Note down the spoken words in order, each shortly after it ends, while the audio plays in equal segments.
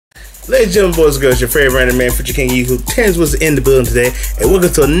Ladies and gentlemen, boys and girls, your favorite random man, Future King Eagle, Terrence was in the building today, and welcome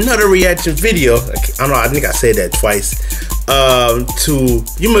to another reaction video. I don't know, I think I said that twice. To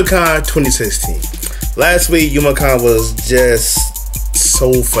Youmacon 2016. Last week, Youmacon was just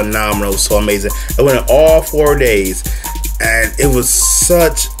so phenomenal, so amazing. I went all 4 days, and it was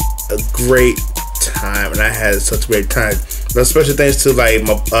such a great time, and I had such a great time. But special thanks to like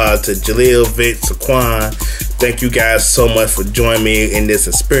my to Jaleel, Vic, Saquon. Thank you guys so much for joining me in this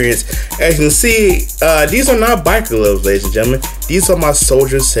experience. As you can see, these are not biker gloves, ladies and gentlemen. These are my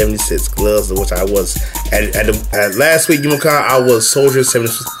Soldier 76 gloves, which I was at last week Youmacon. I was Soldier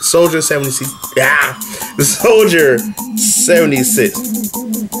 76. The Soldier 76.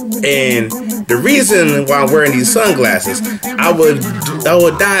 And the reason why I'm wearing these sunglasses, I would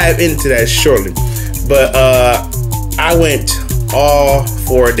dive into that shortly. But I went all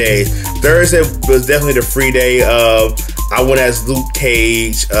 4 days. Thursday was definitely the free day. I went as Luke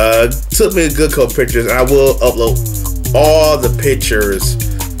Cage. Took me a good couple pictures, and I will upload all the pictures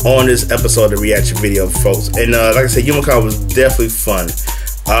on this episode of the reaction video, folks. And like I said, Youmacon was definitely fun.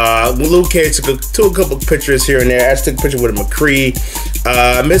 Luke Cage took a couple pictures here and there. I just took a picture with McCree.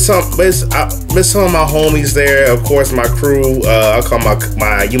 Missed some of my homies there. Of course, my crew. I call my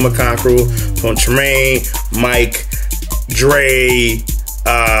Youmacon crew from Tremaine, Mike, Dre,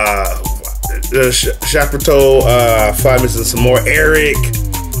 Chaperto, 5 minutes and some more, Eric,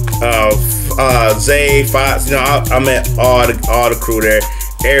 Zay, Fox. You know, I met all the crew there.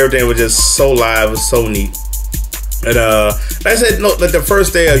 Everything was just so live, it was so neat. And like I said, no, like the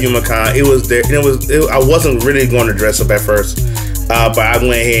first day of Youmacon, it was there, and I wasn't really going to dress up at first, but I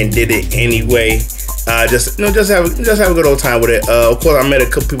went ahead and did it anyway. Just have a good old time with it. Of course, I met a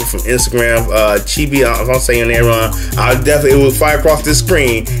couple people from Instagram. Chibi, if I'm saying your name wrong, it will fly across the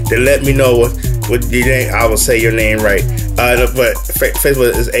screen to let me know what your name. I will say your name right. But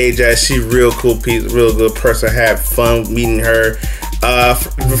Facebook is AJ. She's real cool piece, real good person. I had fun meeting her.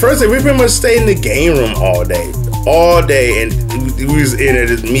 The first day, we pretty much stayed in the game room all day, and we was in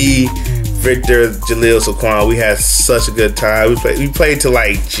it. It's me, Victor, Jaleel, Saquon. We had such a good time. We played till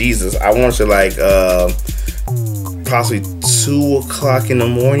like Jesus. I want to like possibly 2 o'clock in the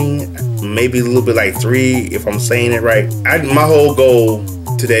morning, maybe a little bit like 3 if I'm saying it right. My whole goal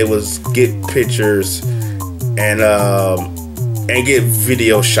today was get pictures and get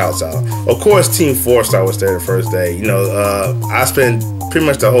video shouts out. Of course, Team 4-Star was there the first day. You know, I spent pretty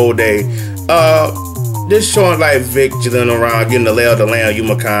much the whole day just showing like Vic, Jaleel around, getting the lay of the land of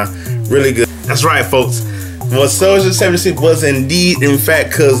Youmacon. Really good. That's right, folks. Well, Soldier 76 was indeed, in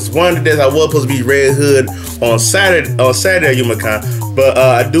fact, because one of the days I was supposed to be Red Hood on Saturday at Youmacon, but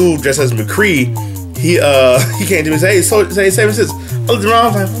a dude dressed as McCree, he came to me and said, "Hey, Soldier 76." I looked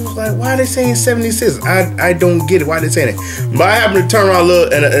around, I was like, why are they saying 76? I don't get it. Why are they saying it? But I happened to turn around,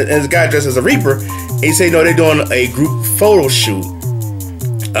 look, and this guy dressed as a Reaper, and he said, no, they're doing a group photo shoot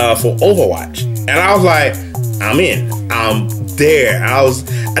for Overwatch, and I was like, I'm in. I'm there.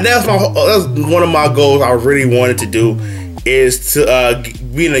 And that was one of my goals I really wanted to do, is to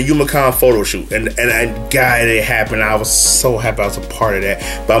be in a Youmacon photo shoot, and God, it happened. I was so happy I was a part of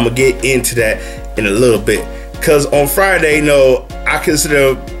that. But I'm gonna get into that in a little bit, because on Friday, you know, I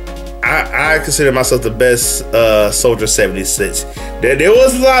consider myself the best Soldier 76. There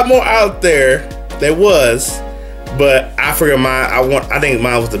was a lot more out there. There was, but I figured I think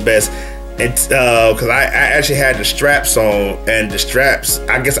mine was the best. It's because I actually had the straps on, and the straps,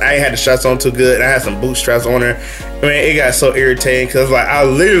 I guess I ain't had the straps on too good, and I had some boot straps on there. I mean, it got so irritating, because like I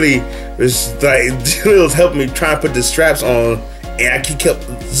literally was like, Jaleel was helping me try and put the straps on, and I kept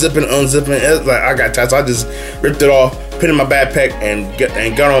zipping, unzipping. It was like I got tired, so I just ripped it off, put it in my backpack,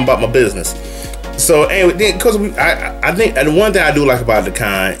 and got on about my business. So anyway, then because I think the one thing I do like about the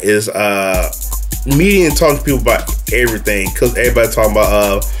con is meeting and talking to people about everything, because everybody talking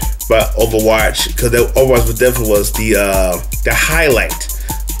about Overwatch, because Overwatch definitely was the highlight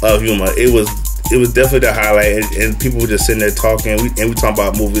of Yuma. It was definitely the highlight, and people were just sitting there talking, and we talking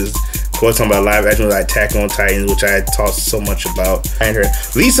about movies. Of course, talking about live action like Attack on Titan, which I had talked so much about. And her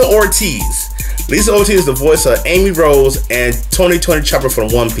Lisa Ortiz is the voice of Amy Rose and Tony Chopper from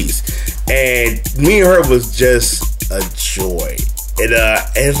One Piece, and me and her was just a joy. And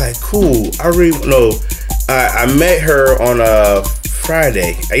it's like cool. I really know. I met her on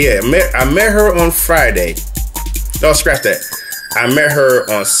Friday. Yeah, I met her on Friday. No, scratch that. I met her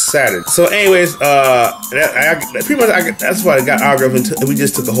on Saturday. So, anyways, pretty much that's why I got autographed, and we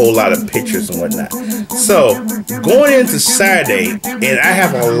just took a whole lot of pictures and whatnot. So, going into Saturday, and I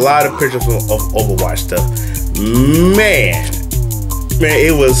have a lot of pictures of Overwatch stuff. Man,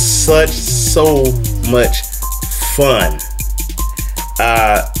 it was so much fun.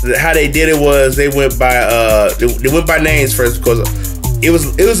 How they did it was they went by names first, because it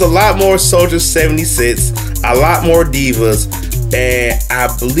was a lot more Soldier 76, a lot more Divas, and I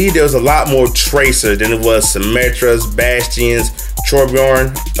believe there was a lot more Tracer than it was Symmetras, Bastions,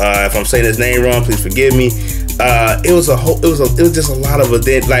 Torbjorn. If I'm saying his name wrong, please forgive me. It was just a lot of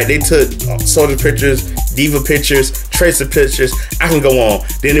it. Like they took Soldier pictures, Diva pictures, Tracer pictures. I can go on.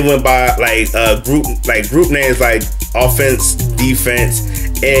 Then it went by group names like offense, defense,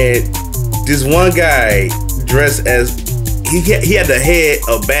 and this one guy dressed as he had the head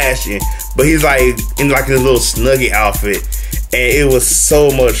of Bastion, but he's like in like his little Snuggie outfit, and it was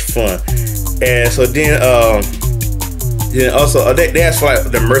so much fun. And so then also they asked for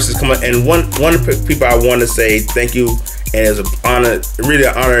like the mercies come up, and one of the people I want to say thank you, and it's an honor, really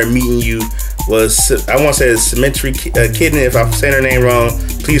an honor meeting you, was, I want to say it's Symmetry Kitten. If I'm saying her name wrong,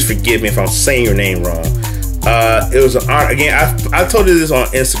 please forgive me if I'm saying your name wrong. It was an honor. Again, I told you this on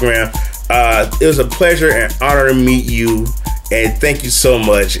Instagram. It was a pleasure and honor to meet you, and thank you so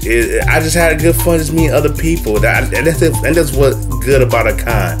much. I just had a good fun just meeting other people. And that's what's good about a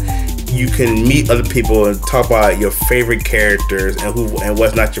con. You can meet other people and talk about your favorite characters and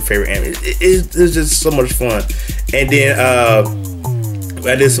what's not your favorite anime. It's just so much fun. And then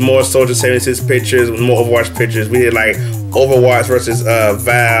I did some more Soldier 76 pictures, more Overwatch pictures. We did like Overwatch versus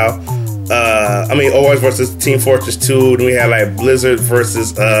Val. Overwatch versus Team Fortress 2. Then we had like Blizzard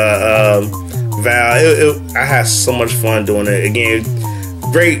versus Val. I had so much fun doing it. Again,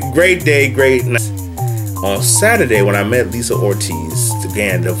 great day, great night. On Saturday, when I met Lisa Ortiz,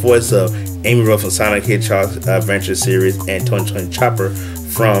 again, the voice of Amy Ruff from Sonic Hedgehog Adventure Series and 2020 Chopper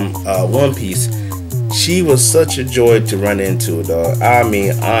from One Piece, she was such a joy to run into, dog. I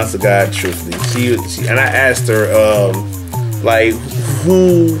mean, honest to God, truthfully. She and I asked her, like,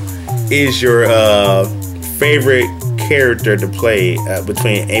 who is your favorite character to play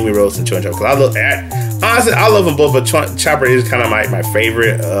between Amy Rose and Chopper? Because honestly, I love them both, but Chopper is kind of my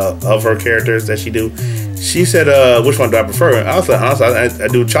favorite of her characters that she do. She said, "Which one do I prefer?" I was like, honestly, I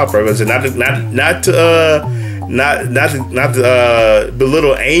do Chopper. But not to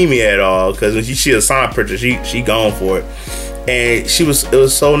belittle Amy at all, because when she a Sonic picture, she gone for it, and it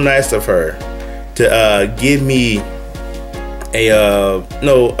was so nice of her to give me a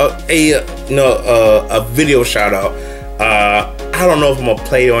video shout out. I don't know if I'm gonna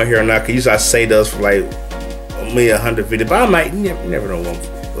play it on here or not, because usually I say those for like maybe 100 videos, but I might never know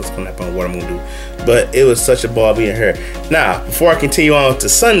what's gonna happen, what I'm gonna do. But it was such a ball being here. Now, before I continue on to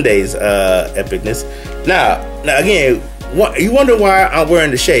Sunday's epicness, now again, you wonder why I'm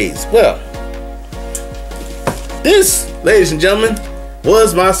wearing the shades? Well, this, ladies and gentlemen,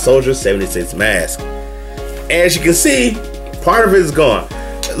 was my Soldier 76 mask. As you can see, part of it is gone.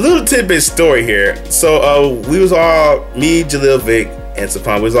 A little tidbit story here. So we was all, me, Jalil, Vic, and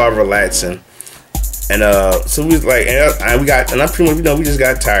Sapan, we was all relaxing. And so we was like, and I'm pretty much, we just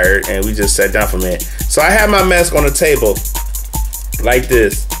got tired and we just sat down for a minute. So I had my mask on the table like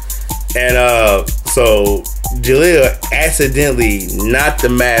this, and so Jalil accidentally knocked the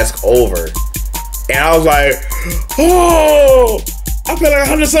mask over, and I was like, oh, I paid like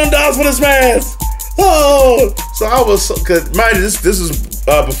 $100-something for this mask. Oh, so I was, cause mind you, this was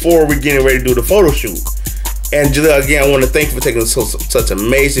before we getting ready to do the photo shoot. And Jalil, again, I want to thank you for taking such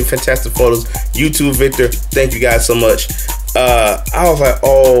amazing, fantastic photos. You too, Victor. Thank you guys so much. I was like,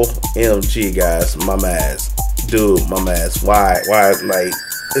 OMG, guys, my mask. Dude, my mask. Why? Like,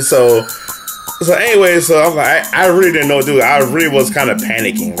 so anyway, so I was like, I really didn't know, dude. I really was kind of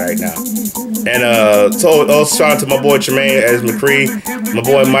panicking right now. And so shout out to my boy Tremaine as McCree, my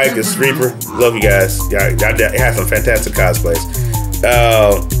boy Mike as Reaper. Love you guys. Y'all had some fantastic cosplays.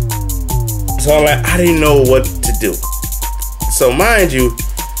 So I'm like, I didn't know what to do. So mind you,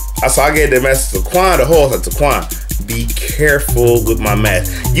 I gave the message to Quan, the whole to Quan, be careful with my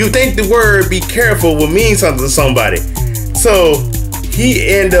mask. You think the word be careful would mean something to somebody. So he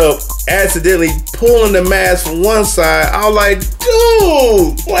ended up accidentally pulling the mask from one side. I was like,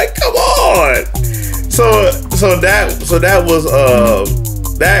 dude, like, come on. So that was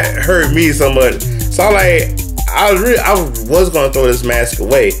that hurt me so much. So I was gonna throw this mask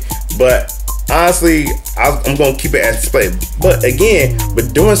away, but honestly, I'm gonna keep it as display. But again,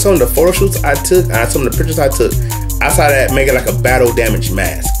 doing some of the photo shoots I took, and some of the pictures I took, I started making like a battle damage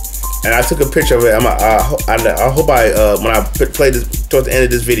mask. And I took a picture of it. I hope when I play this towards the end of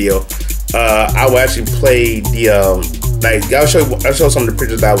this video, I will actually play the I'll show some of the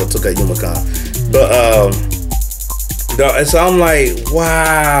pictures that I took at Youmacon. But and so I'm like,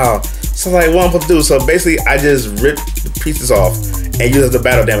 wow. So like, what I'm supposed to do? So basically, I just ripped the pieces off and used the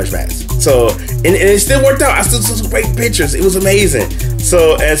battle damage mask. So and it still worked out. I still took some great pictures. It was amazing.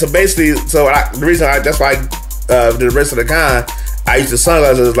 So basically, the reason that's why the rest of the con I used the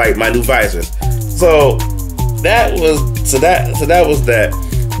sunglasses as like my new visors. So that was that.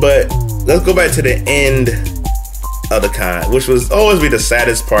 But let's go back to the end of the con, which was always be the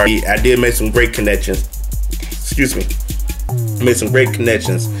saddest part. I did make some great connections. Excuse me. Made some great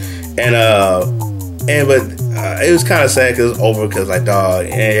connections, but it was kind of sad because it's over. Because like, dog,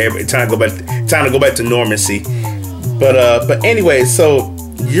 and time to go back to normalcy. But anyway, so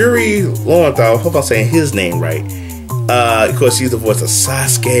Yuri Lowenthal, hope I'm saying his name right. Of course, he's the voice of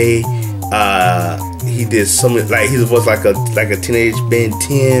Sasuke. He did some like he's the voice like a teenage Ben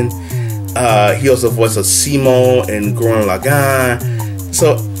 10. He also voiced of Simon and Gurren Lagann.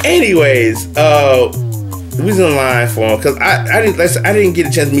 So, anyways, we was in line for him because I didn't get a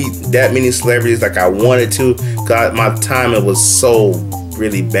chance to meet that many celebrities like I wanted to because my timing was so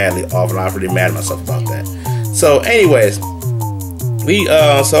really badly off, and I was really mad at myself about that. So, anyways, we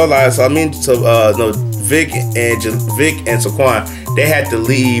Vic and Saquon, they had to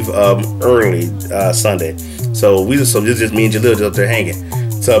leave early Sunday, so just me and Jalil just up there hanging.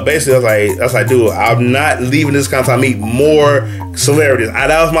 So basically, I was like, dude, I'm not leaving this concert. I meet more celebrities.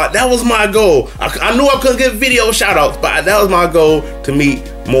 That was my goal. I knew I couldn't get video shout outs, but that was my goal, to meet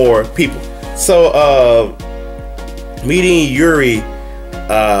more people. So meeting Yuri,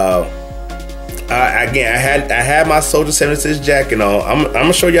 I had my Soldier 76 jacket on. I'm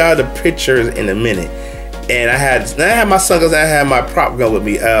gonna show y'all the pictures in a minute. And I had my sunglasses. I had my prop gun with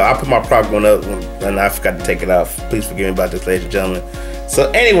me. I put my prop gun up and I forgot to take it off. Please forgive me about this, ladies and gentlemen. So,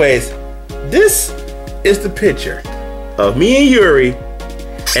 anyways, this is the picture of me and Yuri,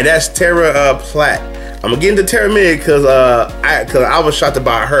 and that's Tara Platt. I'm gonna get into Tara minute because I was shocked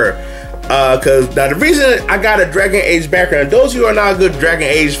about her. Because now the reason I got a Dragon Age background, those who are not good Dragon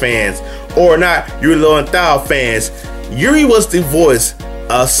Age fans or not Yuri Lowenthal fans, Yuri was the voice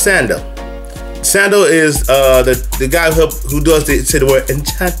of Sando. Sando is the guy who does the word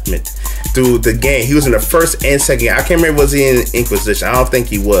enchantment through the game. He was in the first and second game. I can't remember, was he in Inquisition? I don't think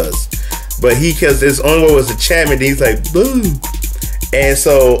he was. But because his only word was enchantment, he's like, boom. And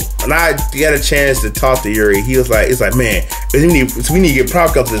so when I got a chance to talk to Yuri, he was like, man, we need to get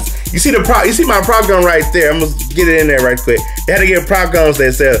prop guns. You see my prop gun right there. I'm gonna get it in there right quick. They had to get prop guns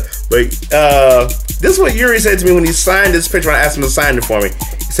themselves. But this is what Yuri said to me when he signed this picture. When I asked him to sign it for me.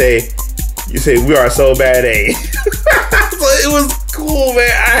 You say we are so bad, eh? So it was cool, man.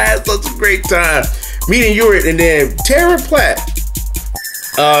 I had such a great time meeting Yuri. And then Tara Platt,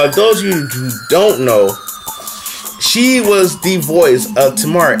 those of you who don't know, she was the voice of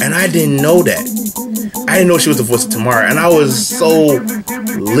Tamara, and I didn't know that. I didn't know she was the voice of Tamara, and I was so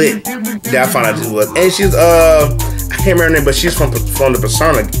lit that I found out she was. And she's I can't remember her name, but she's from the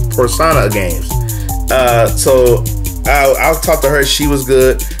Persona games. So I'll talk to her. She was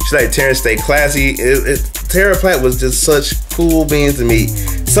good. She's like, Terrence, stay classy. Tara Platt was just such cool beings to meet.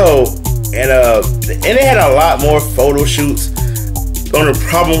 So and they had a lot more photo shoots. The only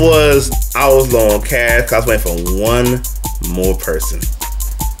problem was I was low on cash because I was waiting for one more person.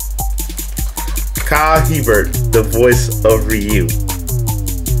 Kyle Hebert, the voice of Ryu.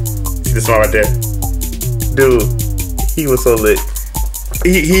 See this one right there? Dude, he was so lit.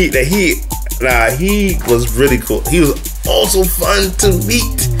 He was really cool. He was also fun to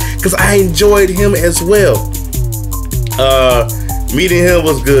meet because I enjoyed him as well. Meeting him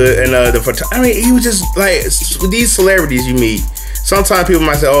was good, and he was just like, with these celebrities you meet. Sometimes people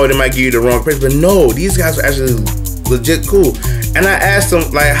might say, oh, they might give you the wrong person, but no, these guys were actually legit cool. And I asked them,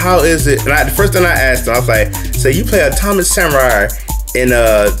 like, how is it? And the first thing I asked them, I was like, so you play Atomic Samurai in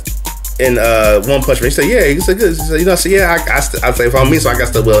One Punch Man? He said, yeah. He said, good. He said, yeah, I say, if I'm me, so I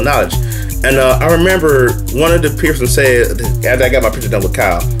got the well knowledge. And I remember one of the people said, after I got my picture done with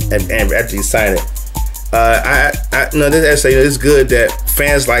Kyle, and after he signed it, this it's good that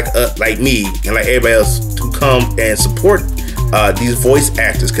fans like me and like everybody else to come and support these voice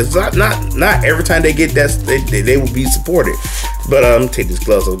actors, because not every time they get that they will be supported. But let me take these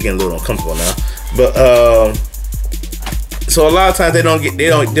gloves. I'm getting a little uncomfortable now. But so a lot of times they don't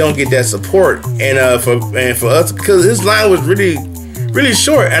get that support, and for us, because this line was really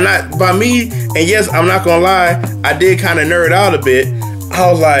short, and yes, I'm not gonna lie, I did kind of nerd out a bit. I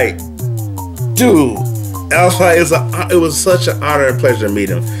was like, dude, I was like, it was such an honor and pleasure to meet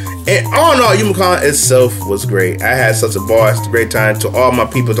him. And all in all, Youmacon itself was great. I had such a ball, a great time. To all my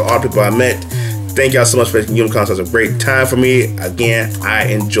people, to all the people I met, thank y'all so much for making Youmacon such a great time for me. Again, I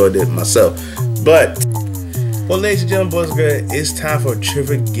enjoyed it myself. But, well, ladies and gentlemen, boys and girls, it's time for a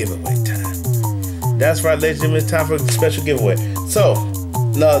trivia giveaway time. That's right, ladies and gentlemen, it's time for a special giveaway. So,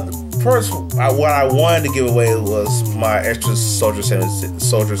 now, first, what I wanted to give away was my extra Soldier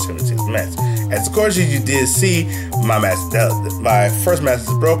 76 mask. As of course you did see, my mask, my first mask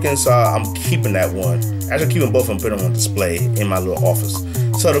is broken, so I'm keeping that one. Actually, keeping both of them, put them on display in my little office.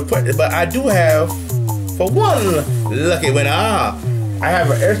 So but I do have, for one lucky winner, I have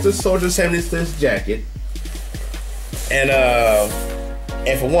an extra Soldier 76 jacket, and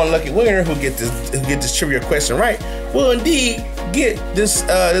for one lucky winner who get this trivia question right, will indeed get this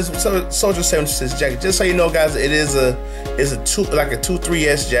Soldier 76 jacket. Just so you know, guys, it is a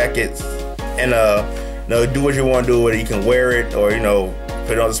 2-3S jacket, and do what you want to do with it. You can wear it, or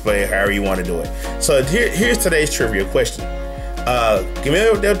put it on display, however you want to do it. So here's today's trivia question.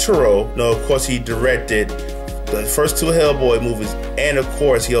 Guillermo del Toro, of course, he directed the first 2 Hellboy movies, and of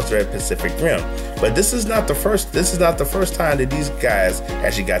course he also directed Pacific Rim. But this is not the first time that these guys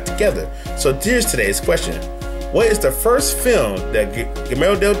actually got together. So here's today's question. What is the first film that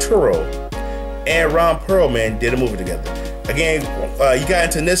Guillermo del Toro and Ron Perlman did a movie together? Again, you got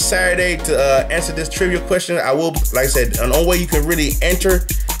until this Saturday to answer this trivia question. I will, like I said, an only way you can really enter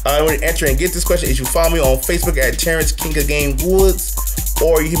and get this question is you follow me on Facebook at Terrence King of Game Woods,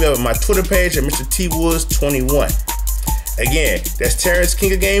 or you hit me up on my Twitter page at Mr. T Woods 21. Again, that's Terrence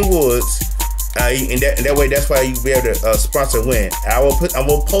King of Game Woods. And that way, that's why you be able to sponsor a win. I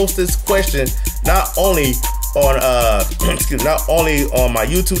will post this question not only on not only on my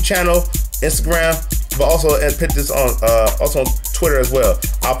YouTube channel, Instagram, but also put this on also on Twitter as well.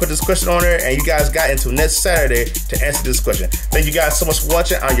 I'll put this question on there, and you guys got until next Saturday to answer this question. Thank you guys so much for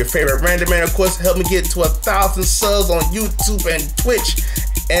watching. I'm your favorite random man. Of course, help me get to 1,000 subs on YouTube and Twitch,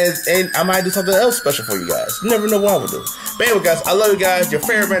 and I might do something else special for you guys. You never know what I will do. But anyway, guys, I love you guys. Your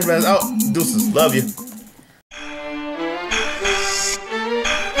favorite random man is out. Deuces, love you.